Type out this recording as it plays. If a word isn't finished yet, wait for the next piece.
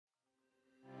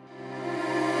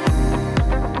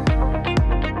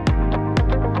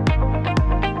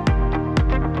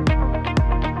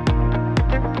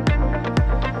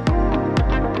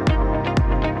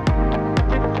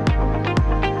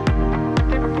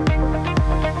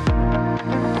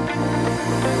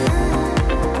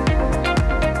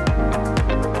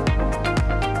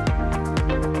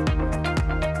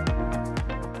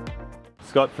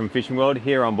Scott from Fishing World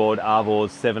here on board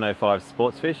Arvor's 705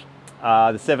 Sportsfish.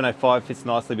 The 705 fits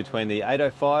nicely between the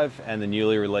 805 and the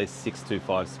newly released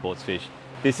 625 Sportsfish.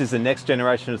 This is the next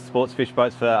generation of Sportsfish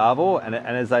boats for Arvor, and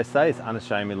as they say, it's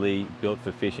unashamedly built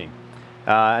for fishing.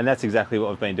 And that's exactly what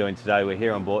we've been doing today. We're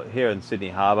here on board, here in Sydney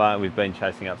Harbour, and we've been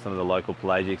chasing up some of the local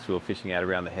pelagics we were fishing out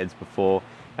around the heads before.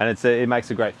 And it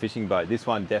makes a great fishing boat. This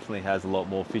one definitely has a lot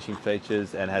more fishing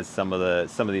features and has some of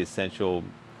the essential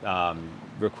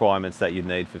requirements that you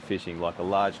need for fishing, like a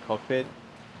large cockpit.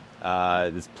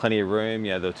 There's plenty of room.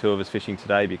 You know, there were two of us fishing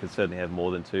today, but you could certainly have more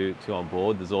than two on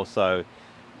board. There's also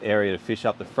area to fish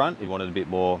up the front. If you wanted a bit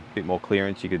more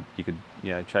clearance, you could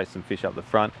chase some fish up the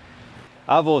front.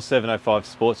 Arvor's 705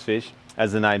 Sportsfish,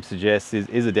 as the name suggests,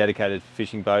 is a dedicated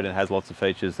fishing boat and has lots of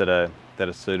features that are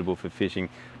suitable for fishing.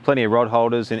 Plenty of rod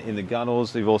holders in the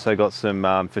gunnels. You've also got some,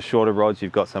 for shorter rods,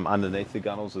 you've got some underneath the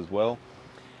gunnels as well.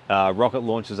 Rocket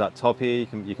launchers up top here,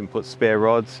 you can put spare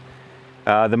rods.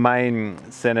 The main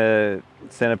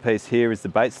centerpiece here is the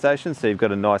bait station, so you've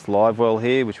got a nice live well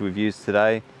here, which we've used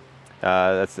today.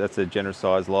 That's a generous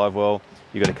sized live well.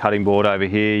 You've got a cutting board over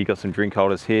here, you've got some drink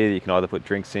holders here that you can either put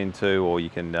drinks into, or you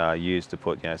can use to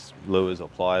put lures or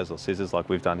pliers or scissors like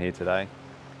we've done here today.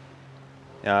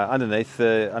 Underneath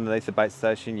the bait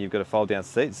station, you've got a fold down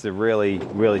seat. It's a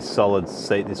really solid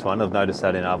seat, this one. I've noticed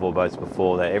that in Arvor boats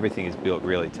before, that everything is built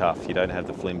really tough. You don't have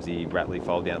the flimsy, rattly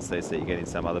fold down seats that you get in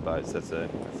some other boats. That's a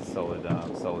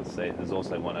solid seat. There's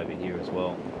also one over here as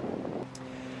well.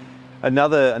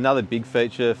 Another big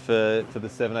feature for the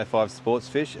 705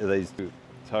 Sportsfish are these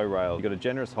tow rails. You've got a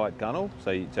generous height gunnel, so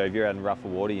if you're out in rougher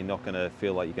water, you're not going to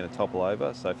feel like you're going to topple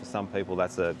over. So for some people,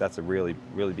 that's a really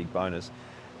big bonus.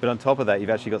 But on top of that,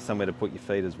 you've actually got somewhere to put your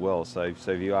feet as well. So if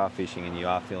you are fishing and you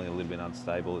are feeling a little bit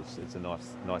unstable, it's a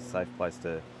nice safe place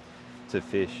to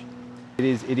fish.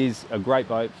 It is a great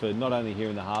boat for not only here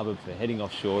in the harbour, but for heading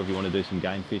offshore if you want to do some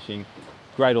game fishing.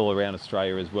 Great all around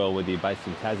Australia as well, whether you're based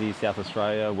in Tassie, South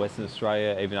Australia, Western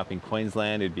Australia, even up in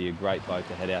Queensland. It'd be a great boat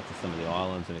to head out to some of the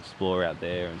islands and explore out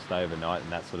there and stay overnight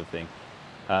and that sort of thing.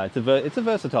 It's a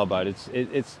versatile boat.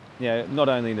 It's not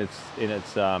only in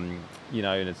its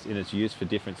use for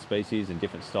different species and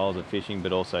different styles of fishing,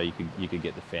 but also you could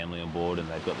get the family on board, and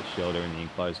they've got the shelter in the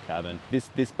enclosed cabin.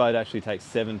 This boat actually takes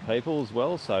 7 people as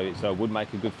well, so it would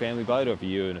make a good family boat, or if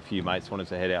you and a few mates wanted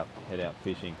to head out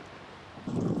fishing.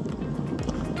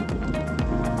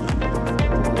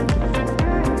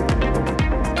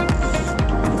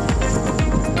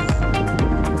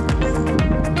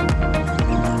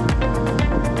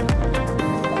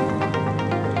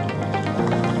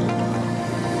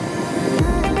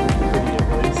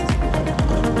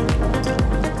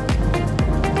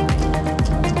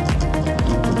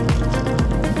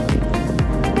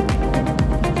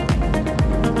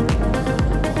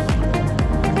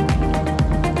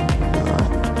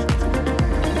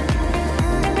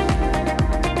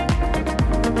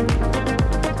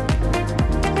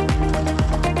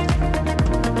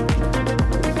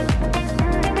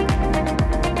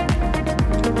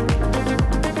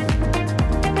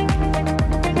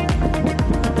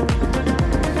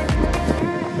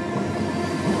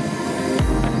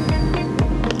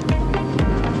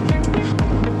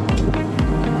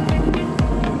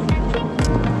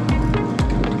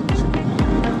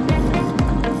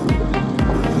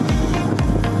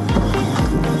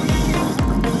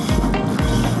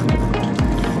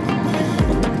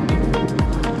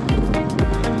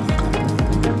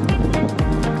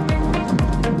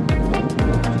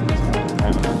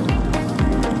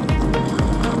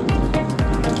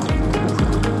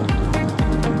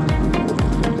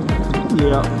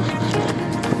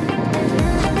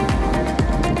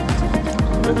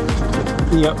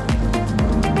 Yep.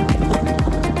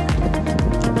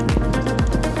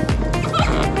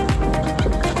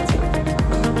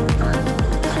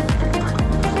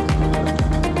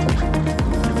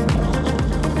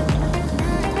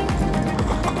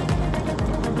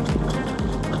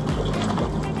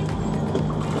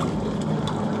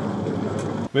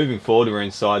 Moving forward, we're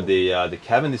inside the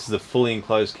cabin. This is a fully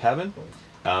enclosed cabin,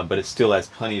 but it still has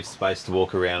plenty of space to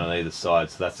walk around on either side.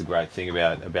 So that's the great thing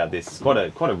about this. It's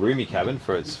quite a roomy cabin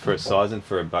for its size, and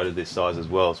for a boat of this size as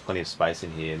well. There's plenty of space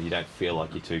in here, and you don't feel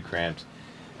like you're too cramped.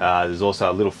 There's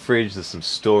also a little fridge. There's some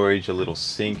storage, a little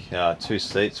sink, 2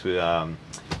 seats with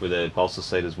a bolster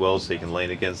seat as well, so you can lean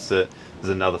against it.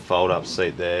 There's another fold-up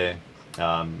seat there.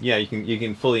 Yeah, you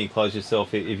can fully enclose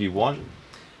yourself if you want.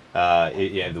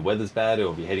 If the weather's bad,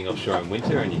 or if you're heading offshore in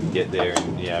winter and you can get there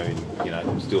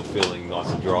and still feeling nice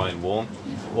and dry and warm,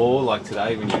 or like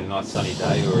today when you're in a nice sunny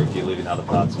day, or if you live in other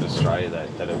parts of Australia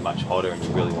that are much hotter and you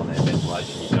really want that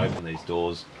ventilation, you can open these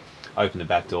doors open the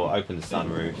back door, open the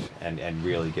sunroof, and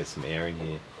really get some air in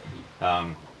here.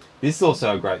 This is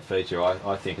also a great feature,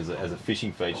 I think, as a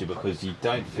fishing feature, because you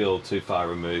don't feel too far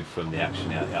removed from the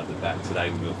action out the back. Today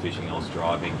when we were fishing, I was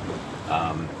driving.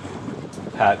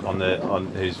 Pat,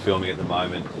 who's filming at the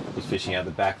moment, was fishing out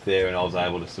the back there, and I was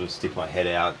able to sort of stick my head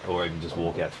out, or even just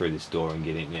walk out through this door and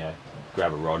get in,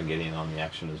 grab a rod and get in on the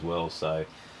action as well. So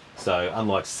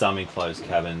unlike some enclosed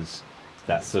cabins,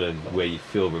 that's sort of where you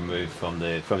feel removed from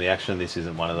the action. This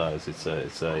isn't one of those.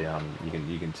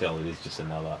 You can tell it is just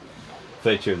another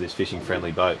feature of this fishing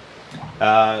friendly boat.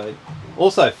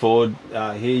 Also forward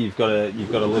here you've got a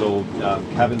little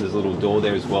cabin. There's a little door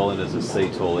there as well, and there's a sea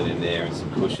toilet in there and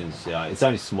some cushions. It's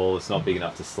only small, it's not big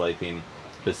enough to sleep in,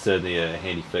 but certainly a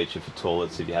handy feature for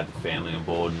toilets if you have the family on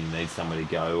board and you need somewhere to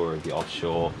go, or if you're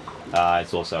offshore.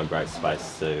 It's also a great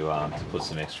space to put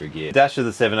some extra gear. The dash of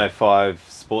the 705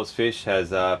 Sportsfish has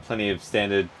plenty of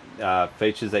standard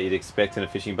features that you'd expect in a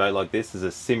fishing boat like this. There's a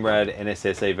Simrad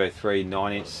NSS Evo 3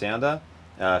 9-inch sounder,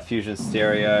 fusion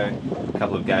stereo, a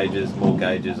couple of gauges, more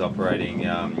gauges operating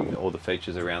all the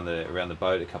features around the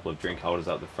boat, a couple of drink holders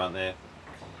up the front there.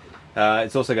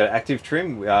 It's also got active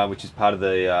trim, which is part of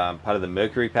the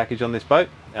Mercury package on this boat.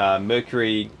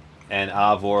 Mercury and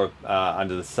Arvor are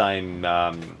under the same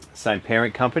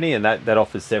parent company, and that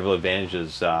offers several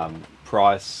advantages.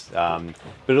 Price,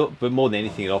 but more than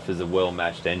anything, it offers a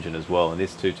well-matched engine as well. And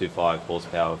this 225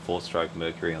 horsepower 4-stroke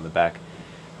Mercury on the back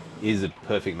is a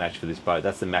perfect match for this boat.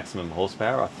 That's the maximum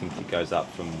horsepower. I think it goes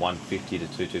up from 150 to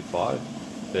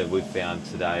 225, but we've found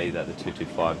today that the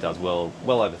 225 does well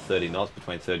over 30 knots,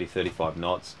 between 30-35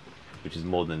 knots, which is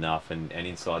more than enough. And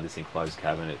inside this enclosed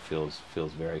cabin, it feels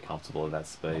very comfortable at that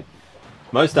speed.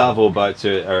 Most Arvor boats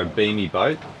are a beamy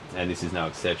boat, and this is no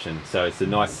exception. So it's a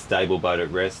nice stable boat at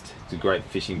rest. It's a great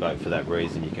fishing boat for that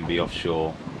reason. You can be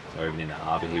offshore or even in the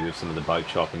harbour here with some of the boat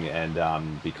chopping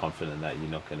and be confident that you're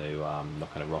not going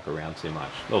to rock around too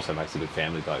much. It also makes a good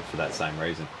family boat for that same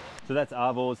reason. So that's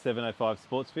Arvor's 705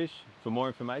 Sportsfish. For more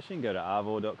information, go to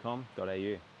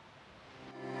arvor.com.au.